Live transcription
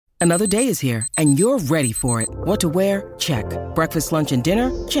Another day is here, and you're ready for it. What to wear? Check. Breakfast, lunch, and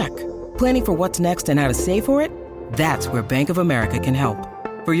dinner? Check. Planning for what's next and how to save for it? That's where Bank of America can help.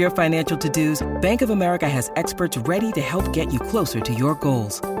 For your financial to-dos, Bank of America has experts ready to help get you closer to your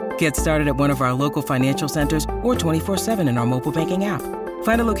goals. Get started at one of our local financial centers or 24/7 in our mobile banking app.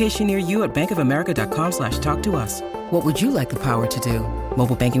 Find a location near you at bankofamerica.com/talktous. What would you like the power to do?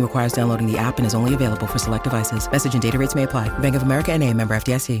 Mobile banking requires downloading the app and is only available for select devices. Message and data rates may apply. Bank of America N.A., member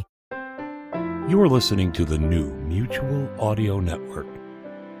FDIC. You are listening to the new Mutual Audio Network.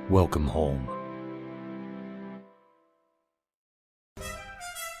 Welcome home.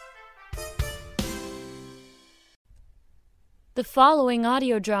 The following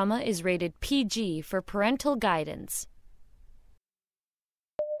audio drama is rated PG for parental guidance.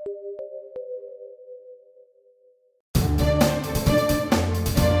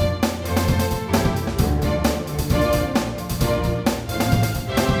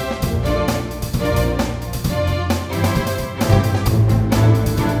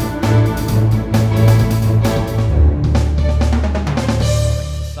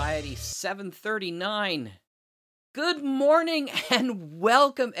 Society 739. Good morning and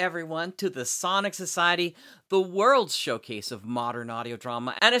welcome everyone to the Sonic Society, the world's showcase of modern audio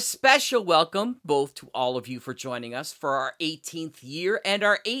drama, and a special welcome both to all of you for joining us for our 18th year and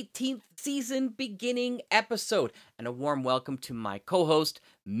our 18th season beginning episode, and a warm welcome to my co-host,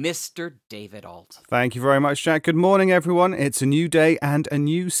 Mr. David Alt. Thank you very much, Jack. Good morning, everyone. It's a new day and a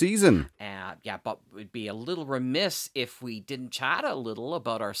new season. But we'd be a little remiss if we didn't chat a little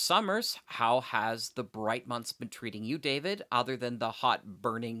about our summers. How has the bright months been treating you, David, other than the hot,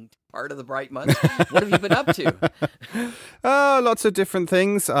 burning part of the bright months? What have you been up to? Lots of different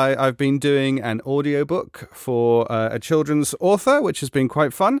things. I've been doing an audiobook for a children's author, which has been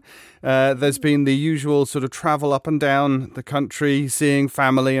quite fun. There's been the usual sort of travel up and down the country, seeing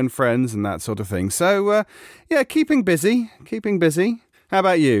family and friends and that sort of thing. So, keeping busy. How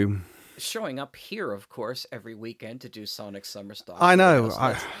about you? Showing up here, of course, every weekend to do Sonic Summer Stock. I know.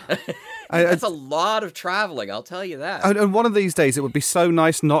 That's a lot of traveling, I'll tell you that. And one of these days, it would be so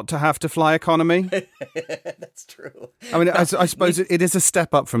nice not to have to fly economy. That's true. I mean, I suppose it is a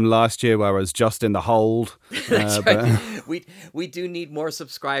step up from last year where I was just in the hold. That's right. We do need more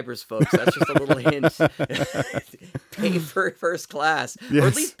subscribers, folks. That's just a little hint. Pay for first class. Yes, or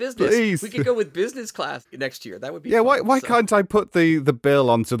at least business. Please. We could go with business class next year. That would be fun. Why so. Can't I put the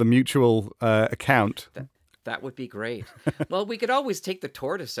bill onto the mutual account? That would be great. Well, we could always take the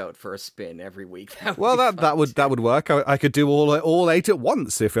tortoise out for a spin every week. That would work. I could do all 8 at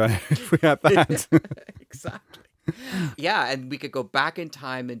once if we had that. Exactly. Yeah, and we could go back in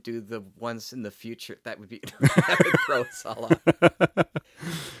time and do the ones in the future. That would throw us all off.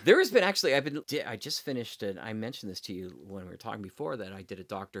 There has been I just finished it. I mentioned this to you when we were talking before that I did a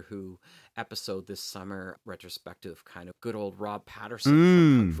Doctor Who episode this summer, retrospective, kind of good old Rob Patterson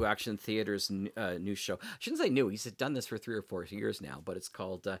from Kung Fu Action Theater's new show. I shouldn't say new. He's done this for 3 or 4 years now, but it's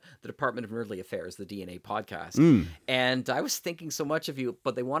called The Department of Nerdly Affairs, the DNA podcast. And I was thinking so much of you,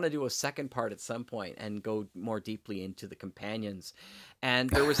 but they want to do a second part at some point and go more deeply into the companions. And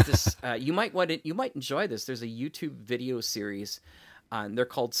there was this. You might enjoy this. There's a YouTube video series. They're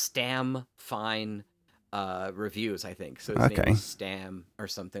called Stam Fine Reviews, I think. So his name is Stam or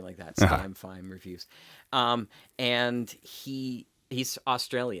something like that. Stam Fine Reviews. And he's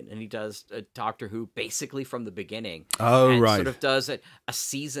Australian, and he does a Doctor Who basically from the beginning. Right. Sort of does it a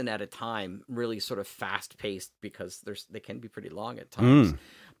season at a time, really sort of fast paced because they can be pretty long at times.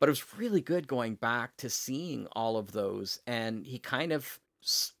 But it was really good going back to seeing all of those, and he kind of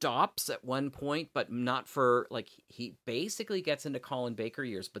stops at one point, but not for he basically gets into Colin Baker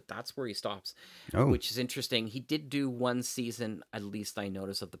years, but that's where he stops, which is interesting. He did do one season, at least I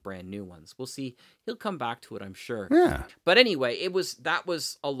noticed, of the brand new ones. We'll see. He'll come back to it, I'm sure. Yeah. But anyway, that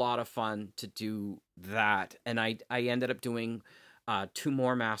was a lot of fun to do that, and I ended up doing 2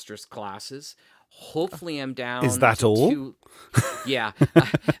 more master's classes. Hopefully I'm down. Is that all? 2. Yeah.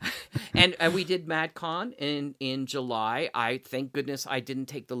 And we did MadCon in July. Thank goodness I didn't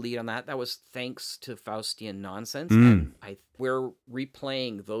take the lead on that. That was thanks to Faustian Nonsense. And we're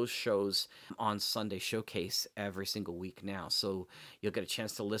replaying those shows on Sunday Showcase every single week now. So you'll get a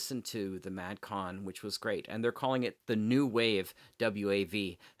chance to listen to the MadCon, which was great. And they're calling it the New Wave,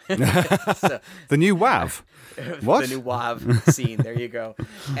 WAV. The new WAV. What? The new WAV scene. There you go.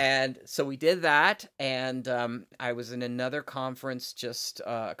 And so we did that. And I was in another conference just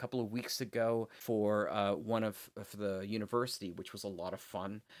a couple of weeks ago for one of the university, which was a lot of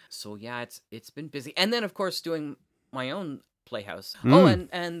fun. So yeah, it's been busy. And then, of course, doing my own Playhouse. Oh,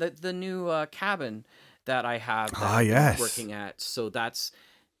 and the new cabin that I have that I'm working at. So that's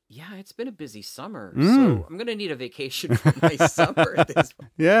Yeah, it's been a busy summer, Mm. so I'm going to need a vacation from my summer at this point.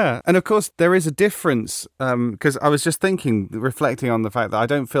 Yeah. And of course, there is a difference because I was just thinking, reflecting on the fact that I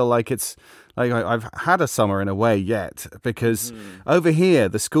don't feel like it's like I've had a summer in a way yet, because over here,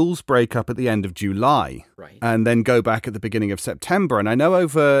 the schools break up at the end of July Right. and then go back at the beginning of September. And I know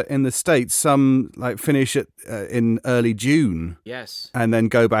over in the States, some like finish in early June Yes. and then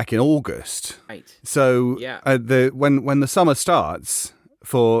go back in August. Right. So Yeah. when the summer starts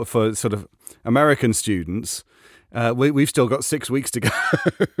for sort of American students, we've still got 6 weeks to go.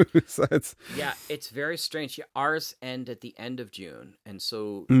 So Yeah, it's very strange. Yeah, ours end at the end of June, and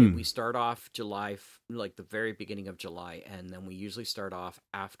so we start off July, like the very beginning of July, and then we usually start off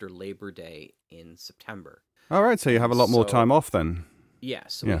after Labor Day in September. all right. So you have a lot more So- time off then. Yeah,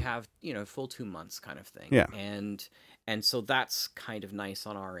 so Yeah. we have, full 2 months kind of thing. Yeah. And so that's kind of nice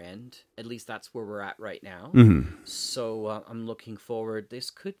on our end. At least that's where we're at right now. Mm-hmm. So I'm looking forward. This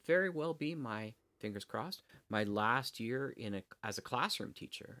could very well be my, fingers crossed, my last year as a classroom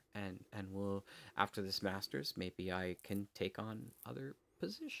teacher. And we'll, after this master's, maybe I can take on other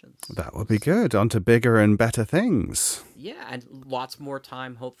positions. That would be good. On to bigger and better things. Yeah, and lots more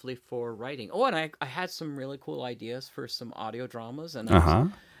time, hopefully, for writing. Oh, and I had some really cool ideas for some audio dramas, and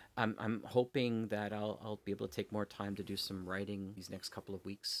I'm hoping that I'll be able to take more time to do some writing these next couple of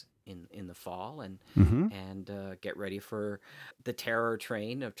weeks in the fall, and get ready for the terror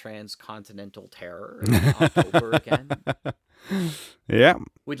train of transcontinental terror in October again. Yeah.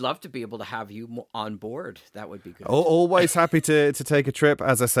 We'd love to be able to have you on board. That would be good. Always happy to take a trip.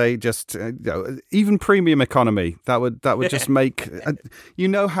 As I say, just even premium economy. That would just make. You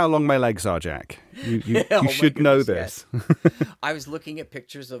know how long my legs are, Jack. You Oh my should know goodness, this. I was looking at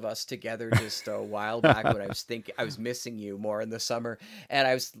pictures of us together just a while back when I was thinking I was missing you more in the summer, and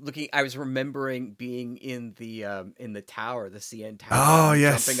I was remembering being in the tower, the CN tower. Oh,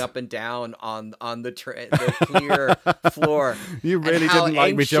 yes. Jumping up and down on the clear floor. You and really how didn't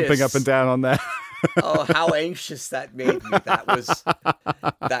like me jumping up anxious- and down on there. Oh, how anxious that made me. That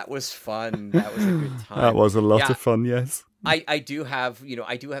was fun. That was a good time. That was a lot Yeah. of fun. Yes. I do have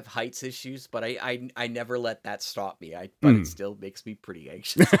heights issues, but I never let that stop me. But it still makes me pretty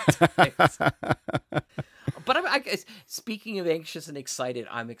anxious at times. But speaking of anxious and excited,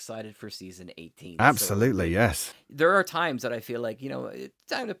 I'm excited for season 18. So Absolutely. Yes. there are times that I feel like, it's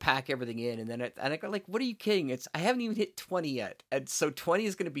time to pack everything in, and then I go like, what are you kidding? I haven't even hit 20 yet, and so 20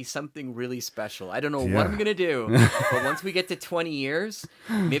 is going to be something really special. I don't know what I'm going to do, but once we get to 20 years,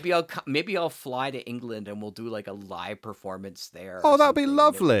 maybe I'll fly to England and we'll do like a live performance there. Oh, or that'd be something,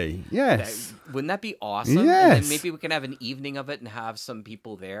 lovely. Yes. Wouldn't that be awesome? And Yes. then maybe we can have an evening of it and have some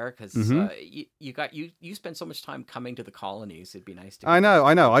people there, because you spend so much time coming to the colonies. It'd be nice to. I know.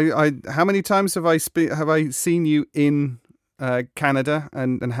 I how many times have I seen you in Canada,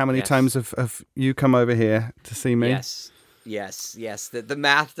 and how many Yes. times have you come over here to see me? Yes. The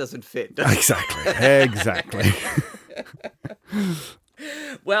math doesn't fit. Exactly.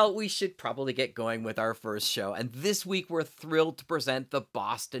 Well, we should probably get going with our first show. And this week, we're thrilled to present the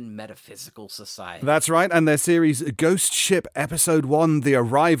Boston Metaphysical Society. That's right, and their series Ghost Ship Episode 1, The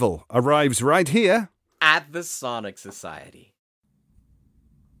Arrival, arrives right here. At the Sonic Society.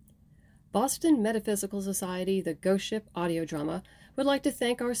 Boston Metaphysical Society, the Ghost Ship audio drama, would like to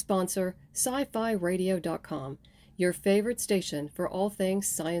thank our sponsor, SciFiRadio.com, your favorite station for all things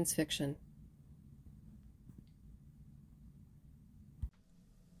science fiction.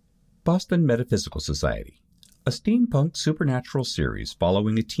 Boston Metaphysical Society, a steampunk supernatural series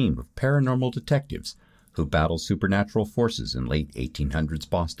following a team of paranormal detectives who battle supernatural forces in late 1800s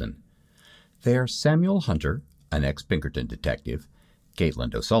Boston. They are Samuel Hunter, an ex-Pinkerton detective,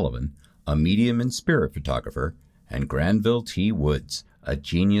 Caitlin O'Sullivan, a medium and spirit photographer, and Granville T. Woods, a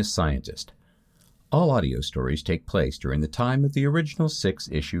genius scientist. All audio stories take place during the time of the original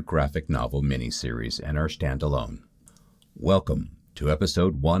 6-issue graphic novel miniseries and are standalone. Welcome to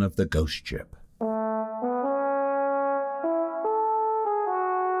Episode 1 of The Ghost Ship.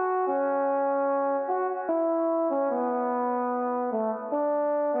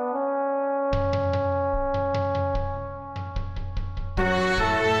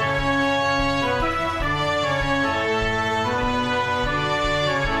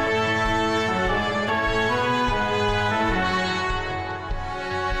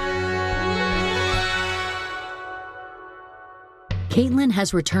 Caitlin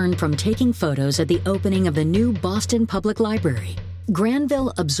has returned from taking photos at the opening of the new Boston Public Library.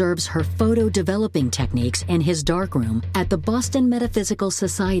 Granville observes her photo developing techniques in his darkroom at the Boston Metaphysical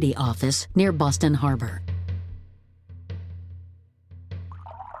Society office near Boston Harbor.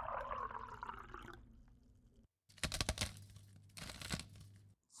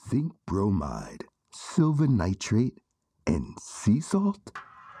 zinc bromide, silver nitrate, and sea salt?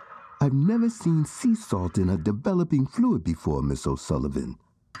 I've never seen sea salt in a developing fluid before, Miss O'Sullivan.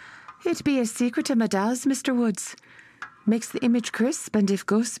 It be a secret to my Daz, Mr. Woods. Makes the image crisp, and if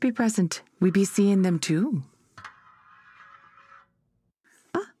ghosts be present, we be seeing them too.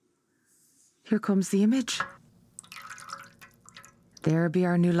 Ah, here comes the image. There be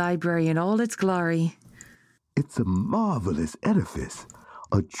our new library in all its glory. It's a marvelous edifice,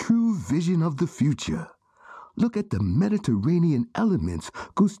 a true vision of the future. Look at the Mediterranean elements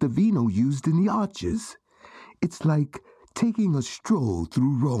Gustavino used in the arches. It's like taking a stroll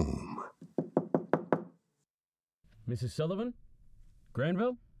through Rome. Mrs. Sullivan?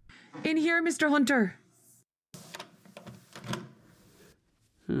 Granville? In here, Mr. Hunter.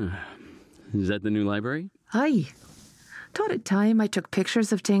 Is that the new library? Aye. Thought it time I took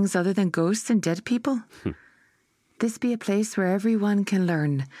pictures of things other than ghosts and dead people. This be a place where everyone can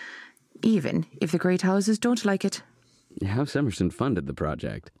learn, even if the great houses don't like it. House Emerson funded the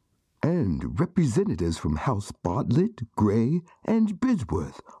project. And representatives from House Bartlett, Gray, and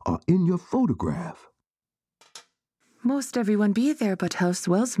Bridgeworth are in your photograph. Most everyone be there but House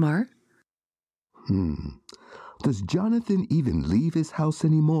Wellsmar. Does Jonathan even leave his house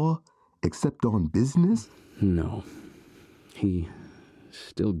anymore, except on business? No. He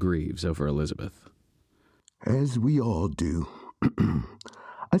still grieves over Elizabeth. As we all do.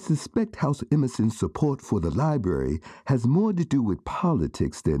 I suspect House Emerson's support for the library has more to do with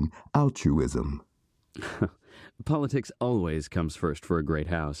politics than altruism. Politics always comes first for a great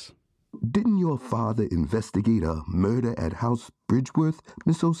house. Didn't your father investigate a murder at House Bridgeworth,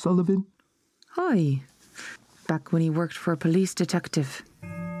 Miss O'Sullivan? Aye. Back when he worked for a police detective.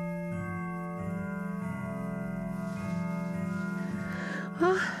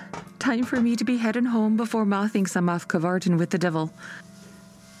 Time for me to be heading home before Ma thinks I'm off cavorting with the devil.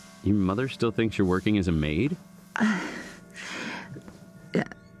 Your mother still thinks you're working as a maid? Aye.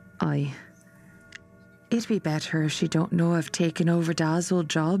 It'd be better if she don't know I've taken over Da's old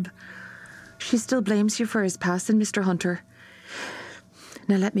job. She still blames you for his passing, Mr. Hunter.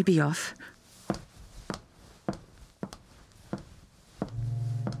 Now let me be off.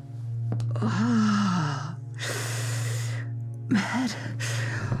 Oh, my head.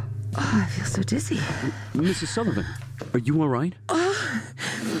 Oh, I feel so dizzy. Mrs. Sullivan, are you all right?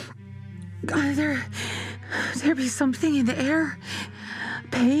 There be something in the air.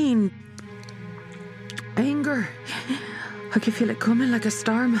 Pain. Anger. I can feel it coming like a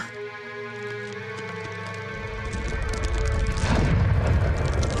storm.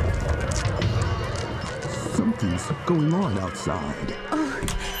 Something's going on outside.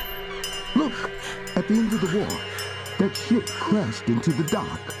 Look, at the end of the wall, that ship crashed into the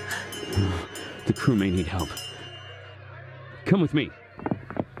dock. The crew may need help. Come with me.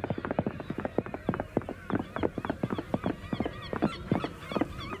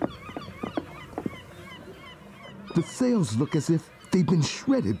 The sails look as if they've been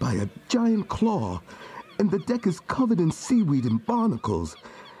shredded by a giant claw, and the deck is covered in seaweed and barnacles.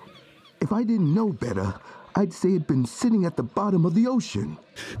 If I didn't know better, I'd say it'd been sitting at the bottom of the ocean.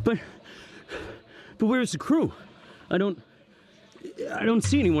 But where's the crew? I don't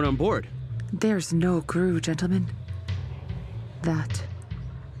see anyone on board. There's no crew, gentlemen. That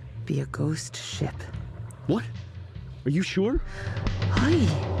be a ghost ship. What? Are you sure?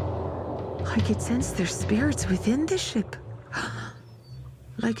 Aye. I could sense their spirits within the ship.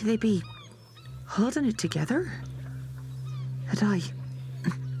 Like they be holding it together. And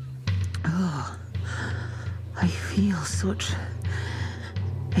I feel such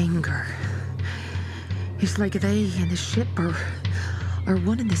anger. It's like they and the ship are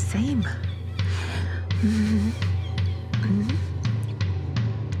one and the same.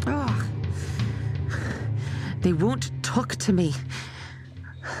 They won't talk to me.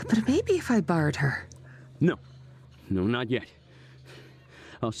 But maybe if I barred her. No, not yet.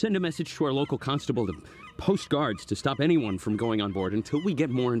 I'll send a message to our local constable to post guards to stop anyone from going on board until we get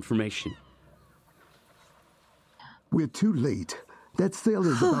more information. We're too late. That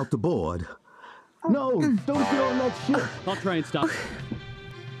sailor's about to board. No, don't get on that ship. I'll try and stop.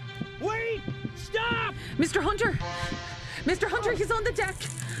 Wait! Stop! Mr. Hunter! Mr. Hunter, he's on the deck!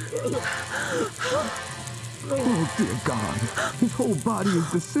 Oh, dear God. His whole body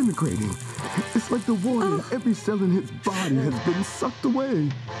is disintegrating. It's like the water in every cell in his body has been sucked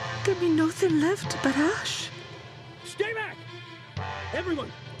away. There be nothing left but ash. Stay back!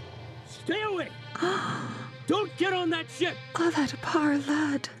 Everyone, stay away! Don't get on that ship! Oh, that poor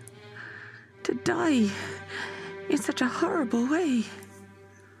lad. To die in such a horrible way.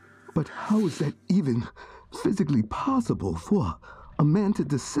 But how is that even physically possible for a man to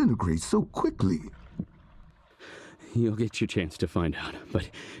disintegrate so quickly? You'll get your chance to find out, but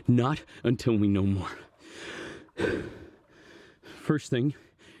not until we know more. First thing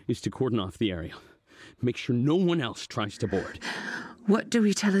is to cordon off the area. Make sure no one else tries to board. What do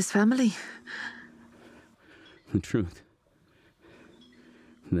we tell his family? The truth.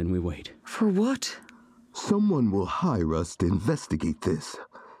 And then we wait. For what? Someone will hire us to investigate this,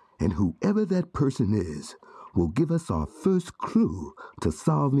 and whoever that person is will give us our first clue to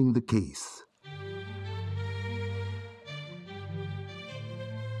solving the case.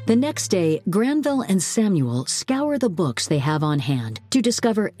 The next day, Granville and Samuel scour the books they have on hand to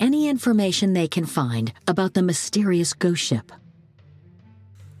discover any information they can find about the mysterious ghost ship.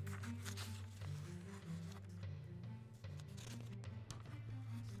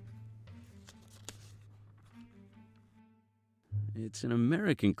 It's an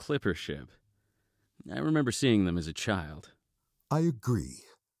American clipper ship. I remember seeing them as a child. I agree,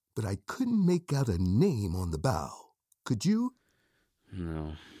 but I couldn't make out a name on the bow. Could you?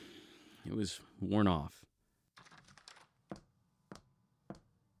 No. It was worn off.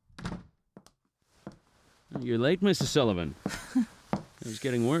 You're late, Mrs. Sullivan. I was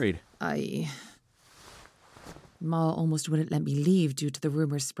getting worried. Ma almost wouldn't let me leave due to the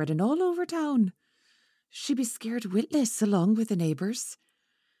rumours spreading all over town. She'd be scared witless along with the neighbours.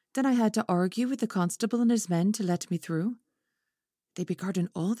 Then I had to argue with the constable and his men to let me through. They'd be guarding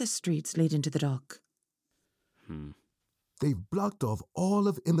all the streets leading to the dock. They've blocked off all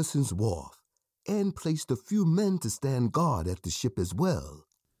of Emerson's wharf and placed a few men to stand guard at the ship as well.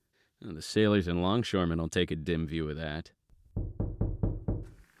 The sailors and longshoremen will take a dim view of that.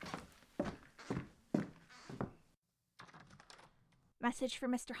 Message for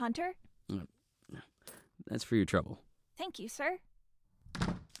Mr. Hunter? That's for your trouble. Thank you, sir.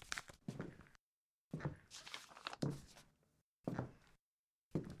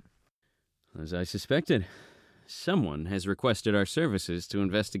 As I suspected, someone has requested our services to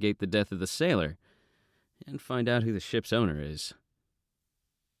investigate the death of the sailor and find out who the ship's owner is.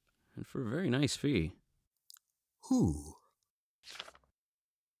 And for a very nice fee. Who?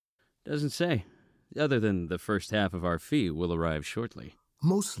 Doesn't say, other than the first half of our fee will arrive shortly.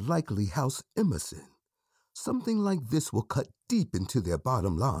 Most likely House Emerson. Something like this will cut deep into their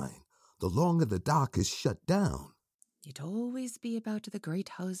bottom line the longer the dock is shut down. It'd always be about the great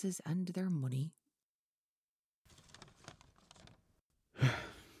houses and their money.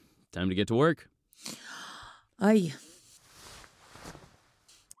 Time to get to work. Aye.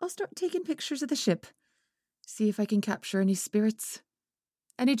 I'll start taking pictures of the ship. See if I can capture any spirits.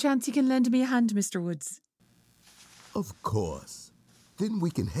 Any chance you can lend me a hand, Mr. Woods? Of course. Then we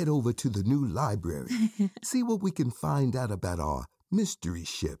can head over to the new library, see what we can find out about our mystery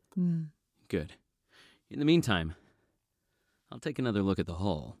ship. Good. In the meantime, I'll take another look at the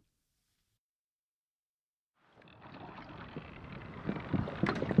hull.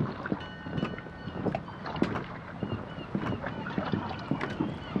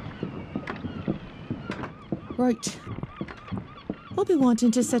 Right. I'll be wanting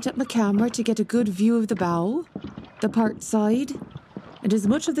to set up my camera to get a good view of the bow, the port side, and as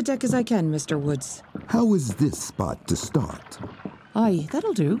much of the deck as I can, Mr. Woods. How is this spot to start? Aye,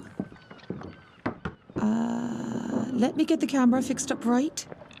 that'll do. Let me get the camera fixed up right.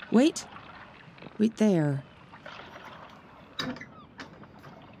 Wait there.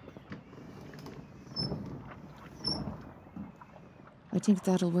 I think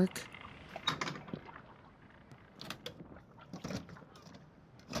that'll work.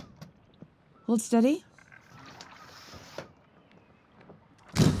 Hold steady.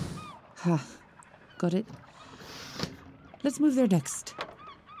 Ha, got it. Let's move there next.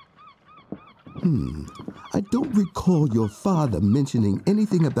 I don't recall your father mentioning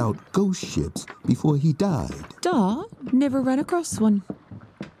anything about ghost ships before he died. Never ran across one.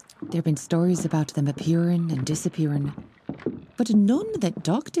 There've been stories about them appearing and disappearing, but none that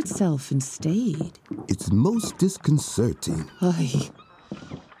docked itself and stayed. It's most disconcerting. Aye,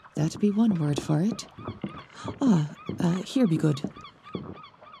 that'd be one word for it. Here be good.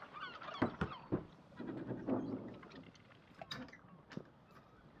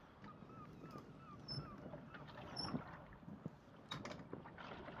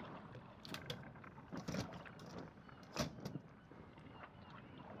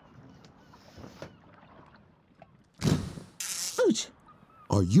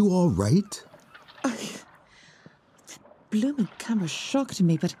 Are you all right? The blooming camera shocked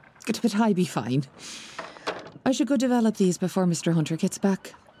me, but I be fine. I should go develop these before Mr. Hunter gets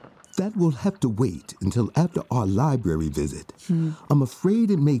back. That will have to wait until after our library visit. I'm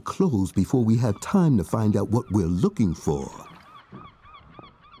afraid it may close before we have time to find out what we're looking for.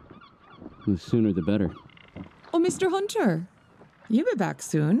 The sooner the better. Oh, Mr. Hunter, you'll be back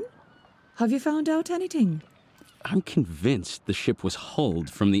soon. Have you found out anything? I'm convinced the ship was hulled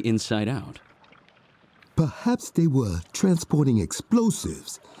from the inside out. Perhaps they were transporting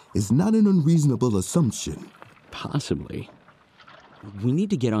explosives. Is not an unreasonable assumption. Possibly. We need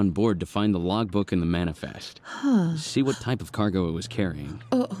to get on board to find the logbook and the manifest. See what type of cargo it was carrying.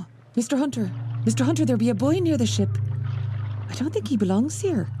 Oh, Mr. Hunter. Mr. Hunter, there be a boy near the ship. I don't think he belongs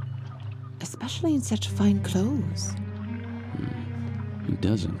here. Especially in such fine clothes. He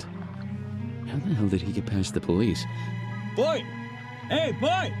doesn't. How the hell did he get past the police? Boy! Hey,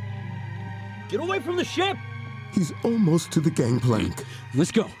 boy! Get away from the ship! He's almost to the gangplank.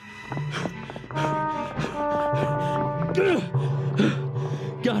 Let's go.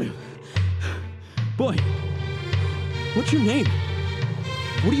 Got him. Boy, what's your name?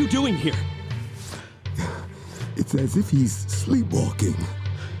 What are you doing here? It's as if he's sleepwalking.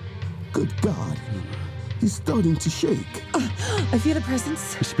 Good God. He's starting to shake. I feel a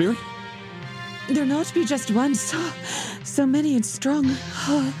presence. A spirit? There not be just one, so many and strong.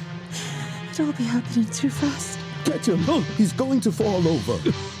 Oh, it all be happening too fast. Catch him. Oh, he's going to fall over.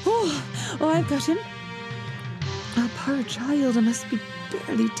 Oh, I've got him. A poor child. I must be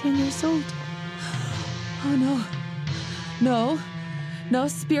barely 10 years old. Oh, no. No,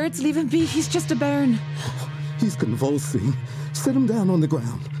 spirits, leave him be. He's just a bairn. He's convulsing. Set him down on the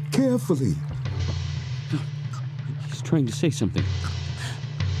ground. Carefully. He's trying to say something.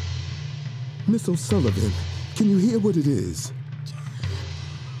 Miss O'Sullivan, can you hear what it is?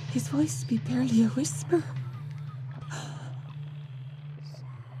 His voice be barely a whisper.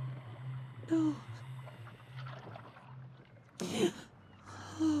 No.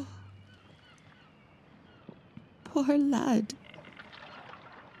 Oh. Poor lad.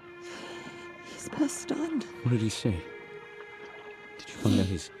 He's passed on. What did he say? Did you find out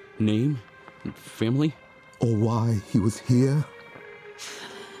his name and family? Or why he was here?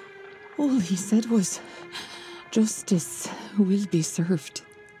 All he said was, justice will be served.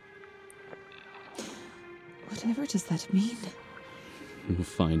 Whatever does that mean? We'll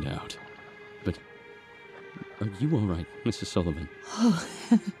find out. But are you all right, Mrs. Sullivan? Oh,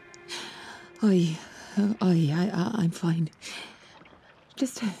 I'm fine.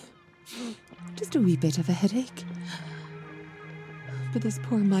 Just a wee bit of a headache. But this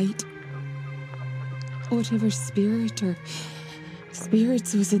poor mite, whatever spirit or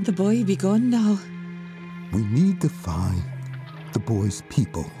spirits was in the boy be gone now. We need to find the boy's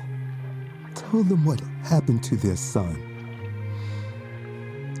people. Tell them what happened to their son.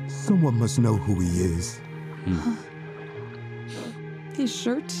 Someone must know who he is. His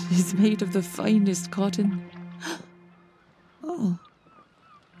shirt is made of the finest cotton. Oh.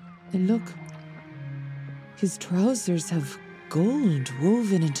 And look. His trousers have gold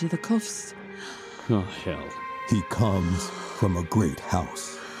woven into the cuffs. Oh, hell. He comes from a great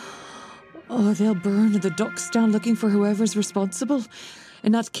house. Oh, they'll burn the ducks down looking for whoever's responsible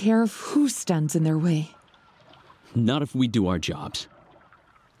and not care who stands in their way. Not if we do our jobs.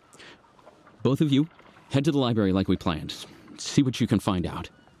 Both of you, head to the library like we planned. See what you can find out.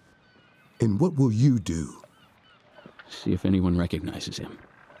 And what will you do? See if anyone recognizes him.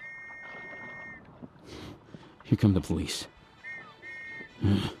 Here come the police.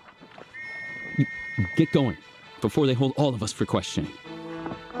 Get going, before they hold all of us for questioning.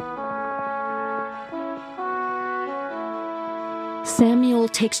 Samuel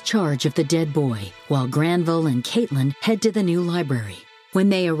takes charge of the dead boy, while Granville and Caitlin head to the new library. When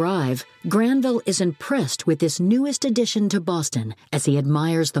they arrive, Granville is impressed with this newest addition to Boston as he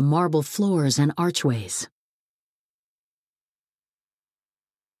admires the marble floors and archways.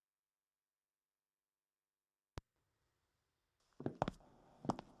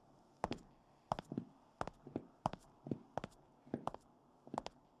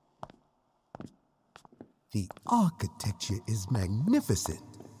 The architecture is magnificent.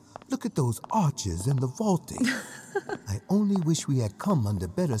 Look at those arches and the vaulting. I only wish we had come under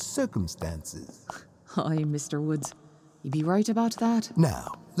better circumstances. Aye, Mr. Woods. You be right about that.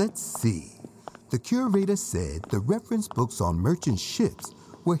 Now, let's see. The curator said the reference books on merchant ships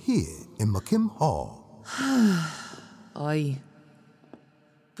were here in McKim Hall. Aye.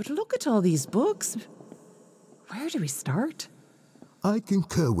 But look at all these books. Where do we start? I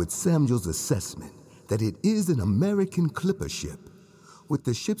concur with Samuel's assessment that it is an American clipper ship. With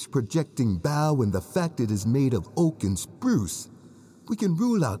the ship's projecting bow and the fact it is made of oak and spruce, we can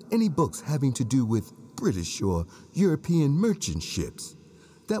rule out any books having to do with British or European merchant ships.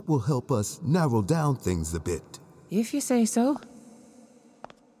 That will help us narrow down things a bit. If you say so.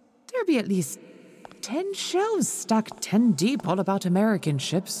 There be at least 10 shelves stacked 10 deep all about American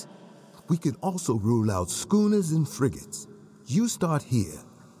ships. We could also rule out schooners and frigates. You start here.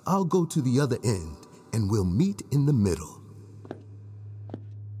 I'll go to the other end, and we'll meet in the middle.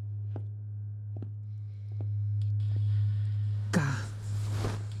 God.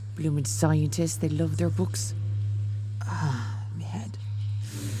 Bloomin' scientists, they love their books. Ah, my head.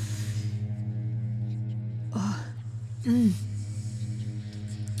 Oh.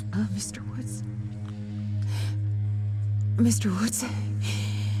 Oh, Mr. Woods. Mr. Woods.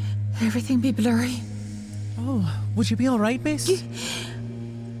 Everything be blurry. Oh, would you be all right, miss?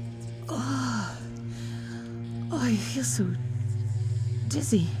 Oh, I feel so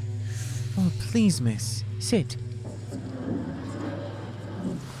dizzy. Oh, please, miss. Sit.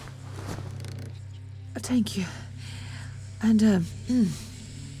 Thank you. And,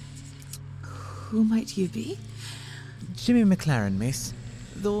 who might you be? Jimmy McLaren, miss.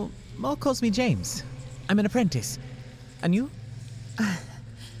 Though Ma calls me James. I'm an apprentice. And you?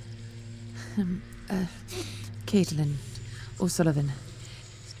 Caitlin O'Sullivan.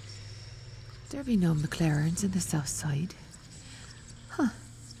 There be no McLarens in the south side. Huh.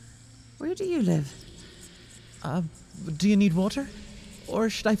 Where do you live? Do you need water? Or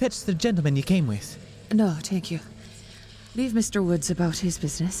should I fetch the gentleman you came with? No, thank you. Leave Mr. Woods about his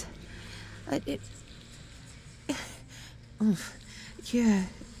business. Yeah,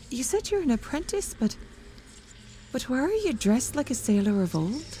 you said you're an apprentice, but why are you dressed like a sailor of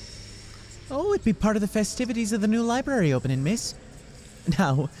old? Oh, it'd be part of the festivities of the new library opening, miss.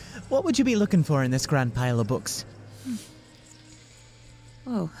 Now, what would you be looking for in this grand pile of books?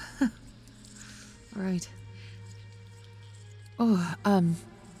 Oh, right. Oh,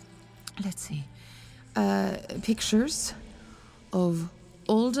 let's see. Pictures of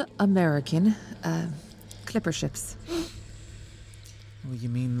old American, clipper ships. Oh, you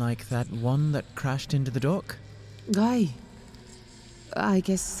mean like that one that crashed into the dock? Aye. I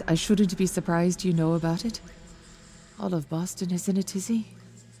guess I shouldn't be surprised you know about it. All of Boston is in a tizzy.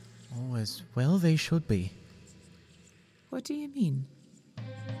 Oh, as well they should be. What do you mean?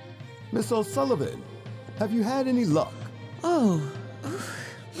 Miss O'Sullivan, have you had any luck? Oh.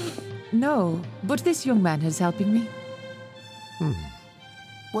 No, but this young man is helping me.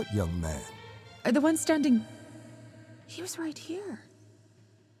 What young man? The one standing... He was right here.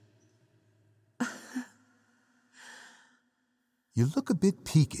 You look a bit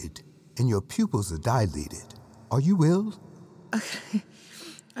peaked, and your pupils are dilated. Are you ill?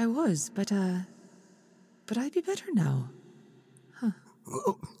 I was, but I'd be better now. Huh.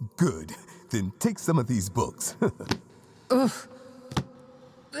 Oh, good. Then take some of these books. Ugh.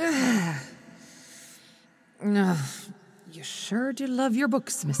 You sure do love your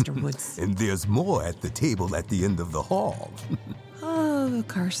books, Mr. Woods. And there's more at the table at the end of the hall. Oh, of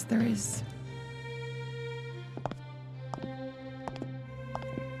course there is.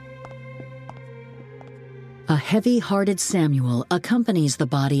 A heavy-hearted Samuel accompanies the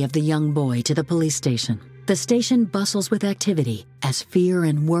body of the young boy to the police station. The station bustles with activity as fear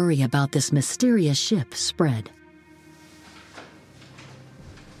and worry about this mysterious ship spread.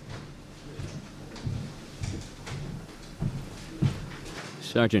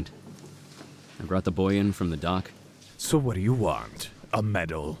 Sergeant, I brought the boy in from the dock. So what do you want? A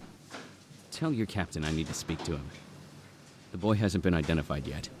medal? Tell your captain I need to speak to him. The boy hasn't been identified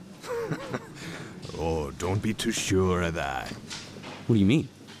yet. Oh, don't be too sure of that. What do you mean?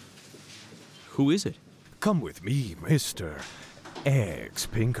 Who is it? Come with me, Mr. Eggs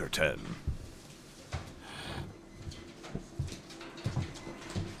Pinkerton.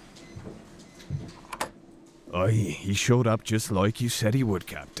 Aye, he showed up just like you said he would,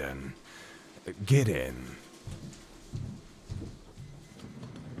 Captain. Get in.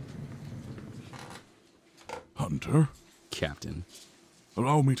 Hunter? Captain.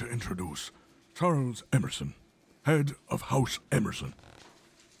 Allow me to introduce Charles Emerson, head of House Emerson.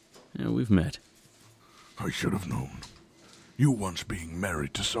 Yeah, we've met. I should have known. You once being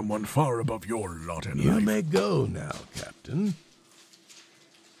married to someone far above your lot in life. You may go now, Captain.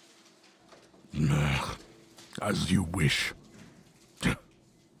 As you wish.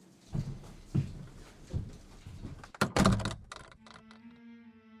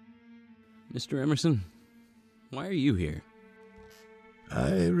 Mr. Emerson, why are you here?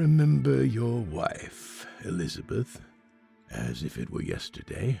 I remember your wife, Elizabeth, as if it were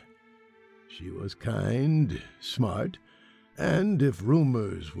yesterday. She was kind, smart, and, if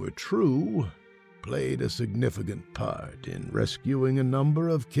rumors were true, played a significant part in rescuing a number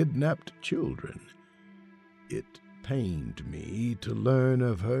of kidnapped children. It pained me to learn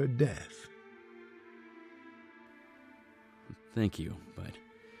of her death. Thank you, but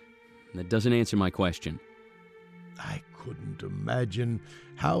that doesn't answer my question. I couldn't imagine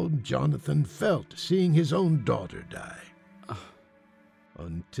how Jonathan felt seeing his own daughter die.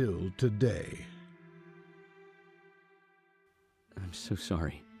 Until today. I'm so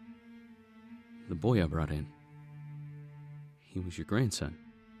sorry. The boy I brought in, he was your grandson.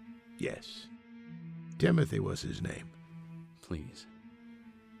 Yes. Timothy was his name. Please,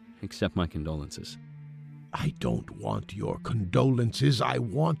 accept my condolences. I don't want your condolences. I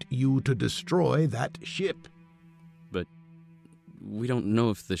want you to destroy that ship. But we don't know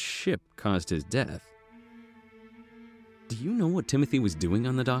if the ship caused his death. Do you know what Timothy was doing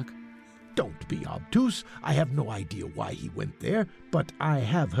on the dock? Don't be obtuse. I have no idea why he went there, but I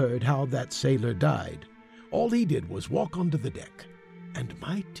have heard how that sailor died. All he did was walk onto the deck, and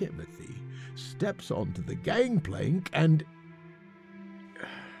my Timothy steps onto the gangplank and...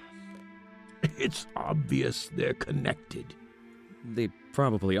 It's obvious they're connected. They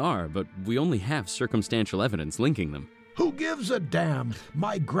probably are, but we only have circumstantial evidence linking them. Who gives a damn?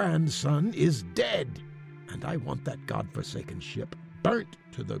 My grandson is dead, and I want that godforsaken ship burnt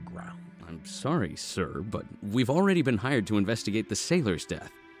to the ground. I'm sorry, sir, but we've already been hired to investigate the sailor's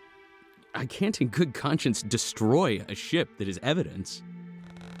death. I can't in good conscience destroy a ship that is evidence.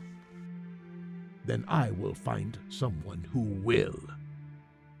 Then I will find someone who will.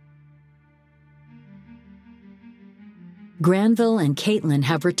 Granville and Caitlin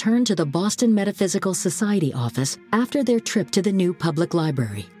have returned to the Boston Metaphysical Society office after their trip to the new public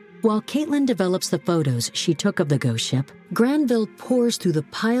library. While Caitlin develops the photos she took of the ghost ship, Granville pores through the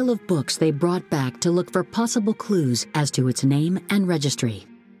pile of books they brought back to look for possible clues as to its name and registry.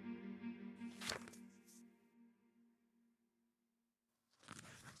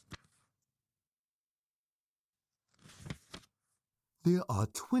 There are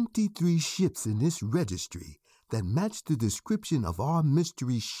 23 ships in this registry that match the description of our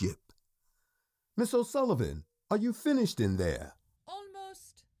mystery ship. Miss O'Sullivan, are you finished in there?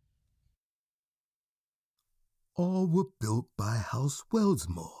 Almost. All were built by House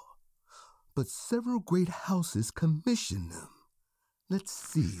Wellsmore, but several great houses commissioned them. Let's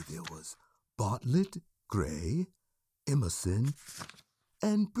see, there was Bartlett, Gray, Emerson,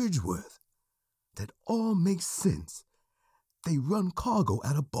 and Bridgeworth. That all makes sense. They run cargo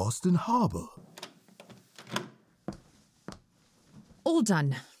out of Boston Harbor. All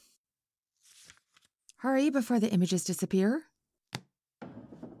done. Hurry before the images disappear.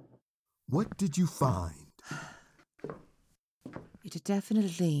 What did you find? It'd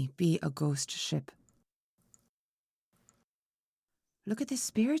definitely be a ghost ship. Look at the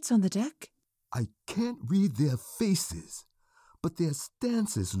spirits on the deck. I can't read their faces, but their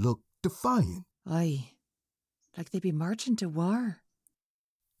stances look defiant. Aye, like they'd be marching to war.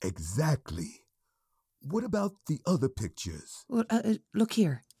 Exactly. What about the other pictures? Well, look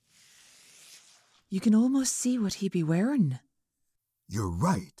here. You can almost see what he'd be wearing. You're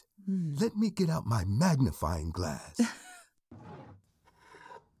right. Let me get out my magnifying glass.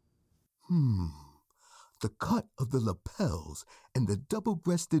 The cut of the lapels and the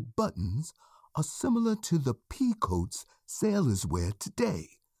double-breasted buttons are similar to the pea-coats sailors wear today,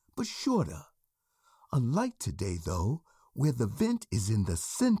 but shorter. Unlike today, though, where the vent is in the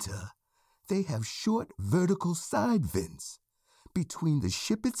center, they have short vertical side vents. Between the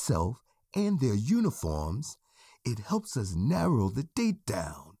ship itself and their uniforms, it helps us narrow the date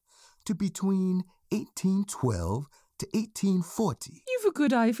down to between 1812 to 1840. You've a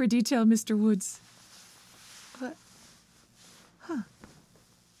good eye for detail, Mr. Woods. But,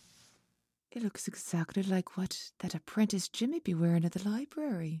 it looks exactly like what that apprentice Jimmy be wearing at the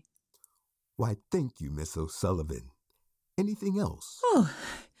library. Why, thank you, Miss O'Sullivan. Anything else? Oh,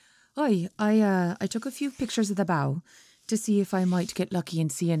 I took a few pictures of the bow to see if I might get lucky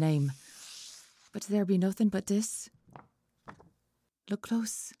and see a name. But there be nothing but this. Look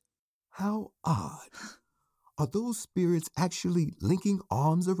close. How odd. Are those spirits actually linking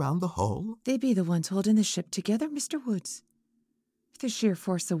arms around the hull? They be the ones holding the ship together, Mr. Woods. The sheer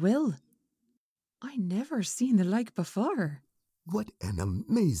force of will. I never seen the like before. What an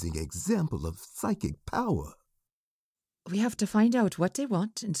amazing example of psychic power. We have to find out what they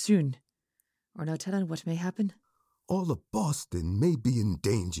want, and soon. Or no telling what may happen. All of Boston may be in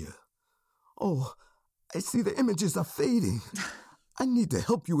danger. Oh, I see the images are fading. I need to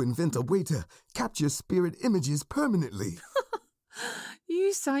help you invent a way to capture spirit images permanently.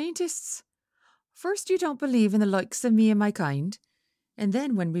 You scientists. First you don't believe in the likes of me and my kind, and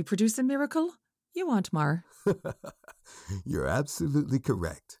then when we produce a miracle, you want more. You're absolutely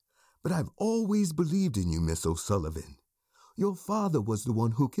correct. But I've always believed in you, Miss O'Sullivan. Your father was the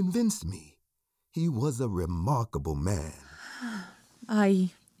one who convinced me. He was a remarkable man.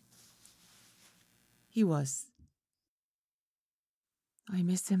 He was. I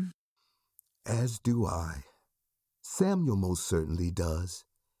miss him. As do I. Samuel most certainly does,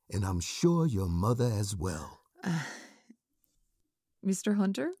 and I'm sure your mother as well. Mr.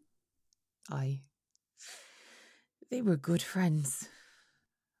 Hunter? Aye. They were good friends.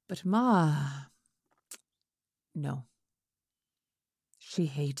 But Ma... No. She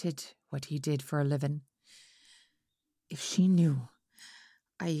hated what he did for a living. If she knew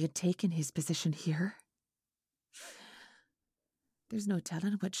I had taken his position here, there's no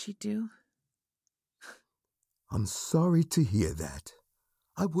telling what she'd do. I'm sorry to hear that.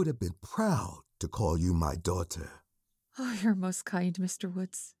 I would have been proud to call you my daughter. Oh, you're most kind, Mr.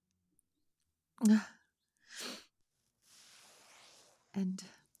 Woods. And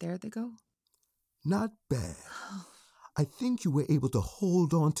there they go. Not bad. I think you were able to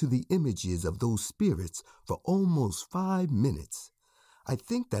hold on to the images of those spirits for almost 5 minutes. I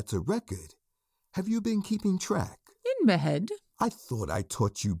think that's a record. Have you been keeping track? In my head. I thought I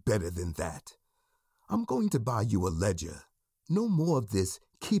taught you better than that. I'm going to buy you a ledger. No more of this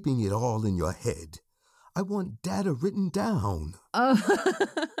keeping it all in your head. I want data written down.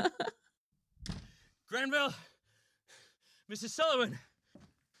 Granville! Mrs. Sullivan!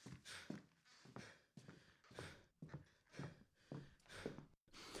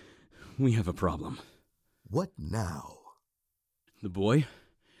 We have a problem. What now? The boy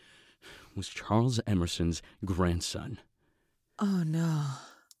was Charles Emerson's grandson. Oh, no.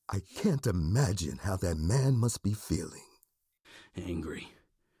 I can't imagine how that man must be feeling. Angry.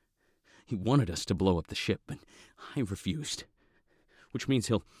 He wanted us to blow up the ship, but I refused. Which means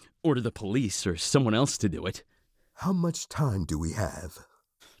he'll order the police or someone else to do it. How much time do we have?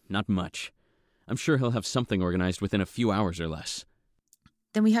 Not much. I'm sure he'll have something organized within a few hours or less.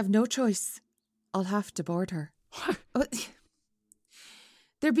 Then we have no choice. I'll have to board her.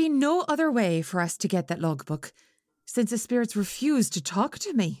 There'd be no other way for us to get that logbook, since the spirits refused to talk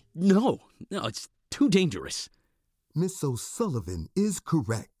to me. No, it's too dangerous. Miss O'Sullivan is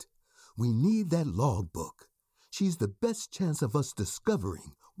correct. We need that logbook. She's the best chance of us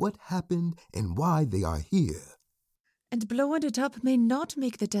discovering what happened and why they are here. And blowing it up may not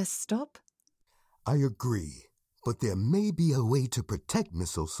make the death stop. I agree, but there may be a way to protect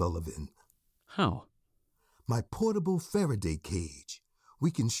Miss O'Sullivan. How? My portable Faraday cage.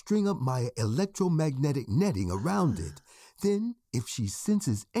 We can string up my electromagnetic netting around it. Then, if she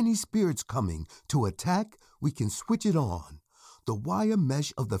senses any spirits coming to attack, we can switch it on. The wire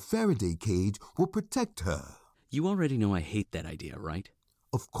mesh of the Faraday cage will protect her. You already know I hate that idea, right?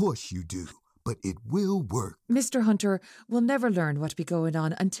 Of course you do, but it will work. Mr. Hunter, we'll never learn what be going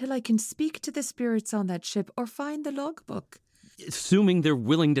on until I can speak to the spirits on that ship or find the logbook. Assuming they're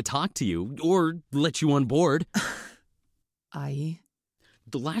willing to talk to you or let you on board. Aye.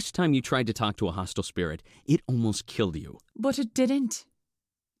 The last time you tried to talk to a hostile spirit, it almost killed you. But it didn't,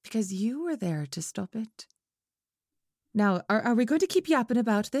 because you were there to stop it. Now, are we going to keep yapping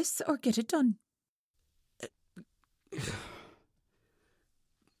about this or get it done?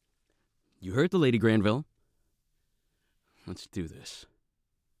 You heard the Lady Granville. Let's do this.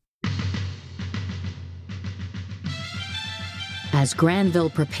 As Granville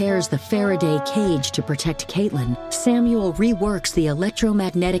prepares the Faraday cage to protect Caitlin, Samuel reworks the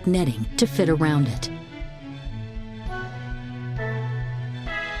electromagnetic netting to fit around it.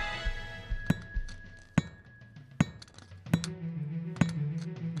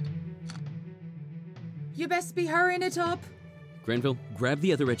 You best be hurrying it up. Granville, grab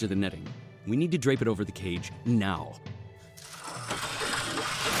the other edge of the netting. We need to drape it over the cage now.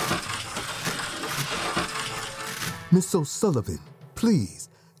 Miss O'Sullivan, please,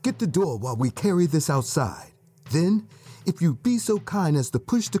 get the door while we carry this outside. Then, if you'd be so kind as to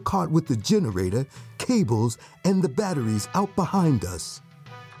push the cart with the generator, cables, and the batteries out behind us.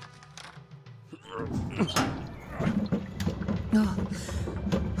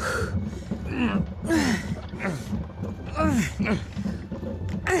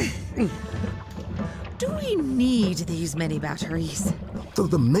 Do we need these many batteries? Though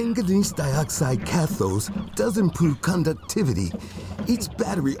the manganese dioxide cathodes does improve conductivity, each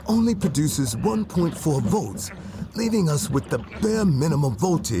battery only produces 1.4 volts, leaving us with the bare minimum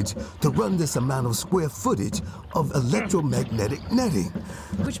voltage to run this amount of square footage of electromagnetic netting.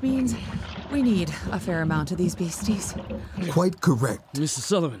 Which means we need a fair amount of these beasties. Quite correct. Mrs.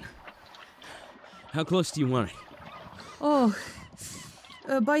 Sullivan, how close do you want it? Oh,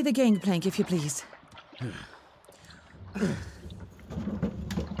 by the gangplank, if you please.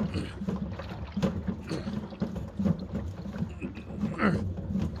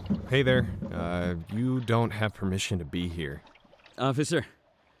 Hey there. You don't have permission to be here. Officer,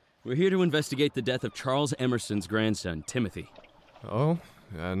 we're here to investigate the death of Charles Emerson's grandson, Timothy. Oh,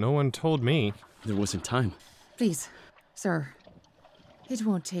 no one told me. There wasn't time. Please, sir. It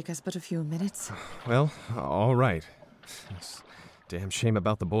won't take us but a few minutes. Well, all right. It's a damn shame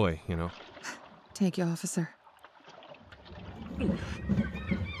about the boy, you know. Thank you, officer.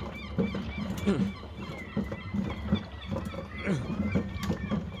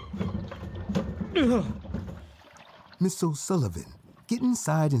 Miss O'Sullivan, get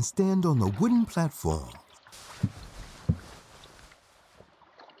inside and stand on the wooden platform.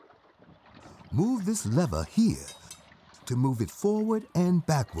 Move this lever here to move it forward and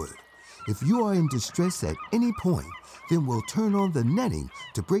backward. If you are in distress at any point, then we'll turn on the netting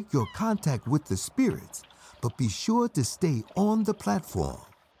to break your contact with the spirits, but be sure to stay on the platform.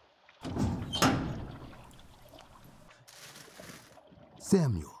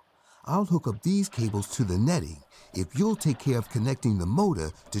 Samuel, I'll hook up these cables to the netting if you'll take care of connecting the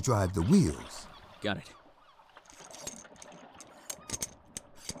motor to drive the wheels. Got it.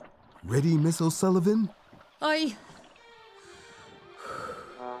 Ready, Miss O'Sullivan? Aye.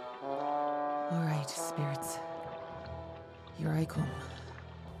 All right, spirits. Here I come.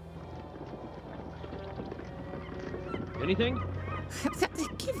 Anything?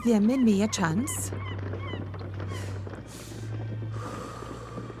 Give them and me a chance.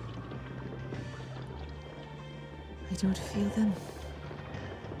 I don't feel them.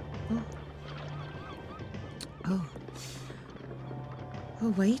 Oh,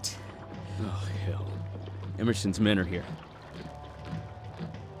 wait. Oh, hell. Emerson's men are here.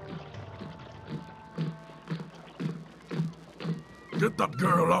 Get that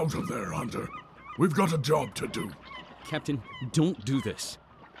girl out of there, Hunter. We've got a job to do. Captain, don't do this.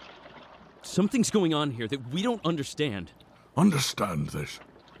 Something's going on here that we don't understand. Understand this.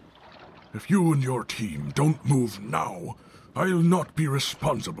 If you and your team don't move now, I'll not be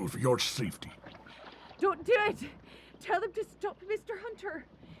responsible for your safety. Don't do it! Tell them to stop Mr. Hunter.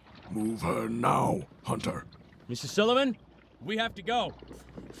 Move her now, Hunter. Mrs. Sullivan, we have to go.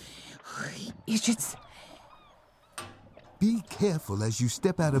 Idiots. Be careful as you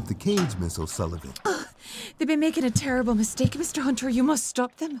step out of the cage, Miss O'Sullivan. They've been making a terrible mistake, Mr. Hunter. You must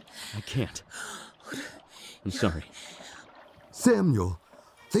stop them. I can't. I'm sorry. Samuel,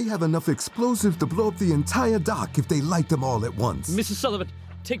 they have enough explosives to blow up the entire dock if they light them all at once. Mrs. Sullivan,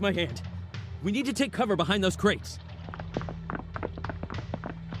 take my hand. We need to take cover behind those crates.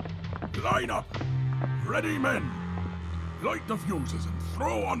 Line up. Ready, men. Light the fuses and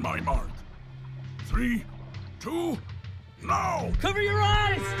throw on my mark. 3, 2, now! Cover your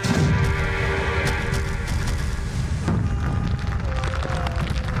eyes!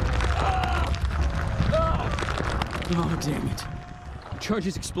 Oh, damn it.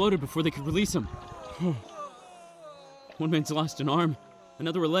 Charges exploded before they could release them. One man's lost an arm,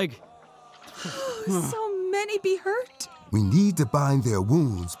 another a leg. So many be hurt. We need to bind their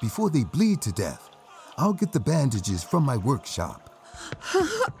wounds before they bleed to death. I'll get the bandages from my workshop.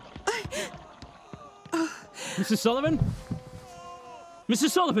 Mrs. Sullivan?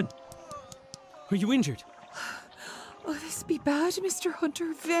 Mrs. Sullivan! Are you injured? Oh, this be bad, Mr.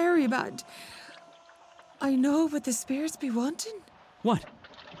 Hunter. Very bad. I know what the spirits be wanting. What?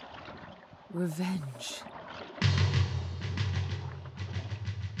 Revenge.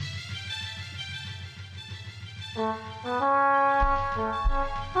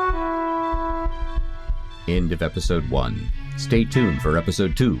 End of episode 1. Stay tuned for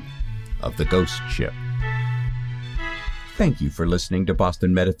episode 2 of The Ghost Ship. Thank you for listening to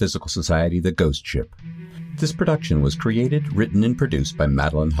Boston Metaphysical Society, The Ghost Ship. This production was created, written, and produced by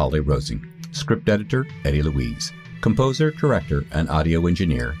Madeline Holly Rosing. Script editor, Eddie Louise. Composer, director, and audio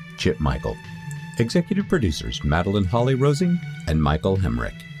engineer, Chip Michael. Executive producers, Madeline Holly Rosing and Michael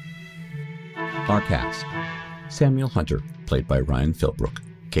Hemrick. Our cast: Samuel Hunter, played by Ryan Philbrook.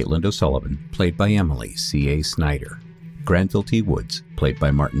 Caitlin O'Sullivan, played by Emily C.A. Snyder. Granville T. Woods, played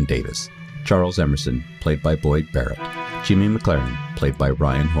by Martin Davis. Charles Emerson, played by Boyd Barrett. Jimmy McLaren, played by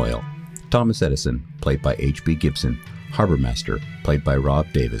Ryan Hoyle. Thomas Edison, played by H.B. Gibson. Harbormaster, played by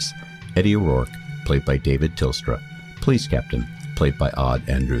Rob Davis. Eddie O'Rourke, played by David Tilstra. Police Captain, played by Odd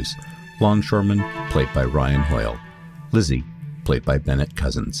Andrews. Longshoreman, played by Ryan Hoyle. Lizzie, played by Bennett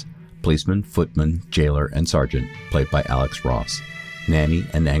Cousins. Policeman, footman, jailer, and sergeant, played by Alex Ross. Nanny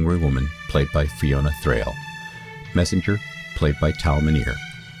and Angry Woman, played by Fiona Thrale. Messenger, played by Tal Minear.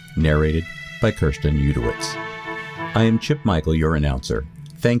 Narrated by Kirsten Udowitz. I am Chip Michael, your announcer.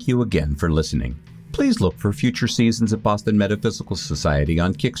 Thank you again for listening. Please look for future seasons of Boston Metaphysical Society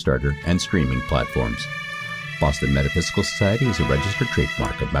on Kickstarter and streaming platforms. Boston Metaphysical Society is a registered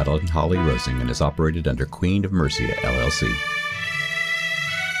trademark of Madeline Holly Rosing and is operated under Queen of Mercia, LLC.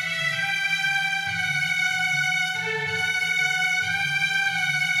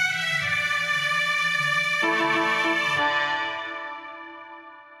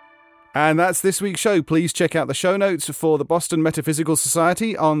 And that's this week's show. Please check out the show notes for the Boston Metaphysical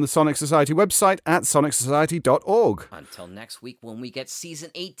Society on the Sonic Society website at sonicsociety.org. Until next week when we get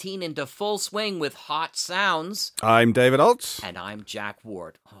season 18 into full swing with hot sounds. I'm David Alt. And I'm Jack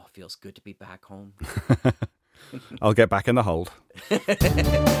Ward. Oh, it feels good to be back home. I'll get back in the hold.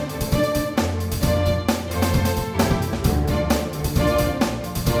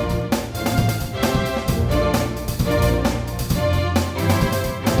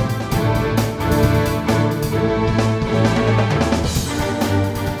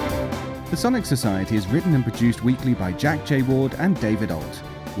 The Sonic Society is written and produced weekly by Jack J. Ward and David Alt,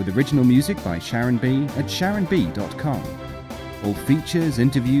 with original music by Sharon B. at sharonb.com. All features,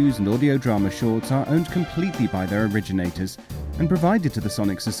 interviews, and audio drama shorts are owned completely by their originators and provided to the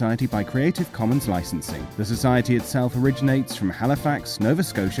Sonic Society by Creative Commons licensing. The Society itself originates from Halifax, Nova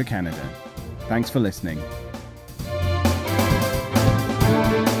Scotia, Canada. Thanks for listening.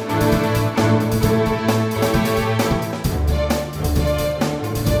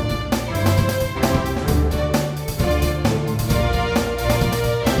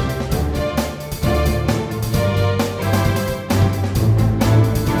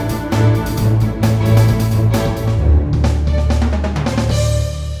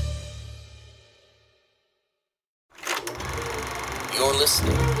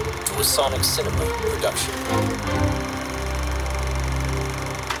 Sonic Cinema production.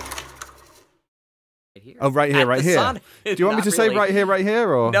 Oh, right here, right here. Sonic. Do you want me to say right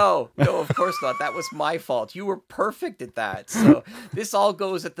here, or? No, of course not. That was my fault. You were perfect at that. So this all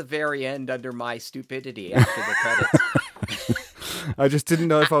goes at the very end under my stupidity after the credits. I just didn't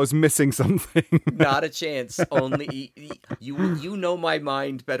know if I was missing something. Not a chance. Only you know my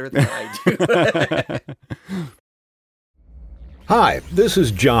mind better than I do. Hi, this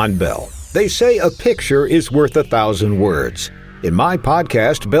is John Bell. They say a picture is worth 1,000 words. In my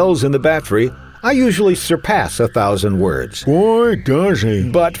podcast, Bells in the Battery, I usually surpass 1,000 words. Boy, does he.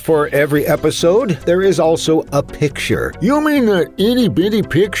 But for every episode, there is also a picture. You mean that itty-bitty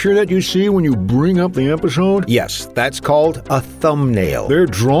picture that you see when you bring up the episode? Yes, that's called a thumbnail. They're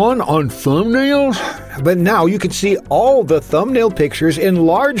drawn on thumbnails? But now you can see all the thumbnail pictures in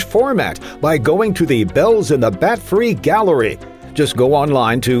large format by going to the Bells in the Bat-Free gallery. Just go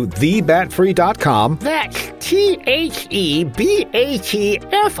online to thebatfree.com. That's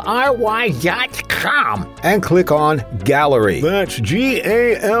THEBATFRY.com. And click on Gallery. That's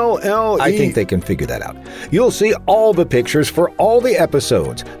GALLE. I think they can figure that out. You'll see all the pictures for all the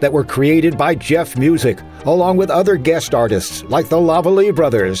episodes that were created by Jeff Music, along with other guest artists like the Lavalley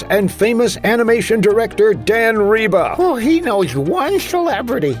Brothers and famous animation director Dan Reba. Oh, he knows one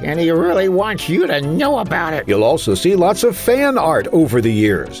celebrity, and he really wants you to know about it. You'll also see lots of fan art over the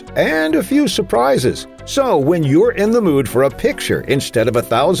years, and a few surprises. So when you're in the mood for a picture instead of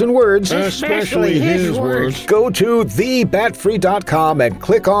 1,000 words, especially his words, go to thebatfree.com and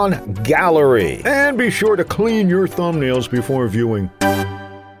click on Gallery. And be sure to clean your thumbnails before viewing.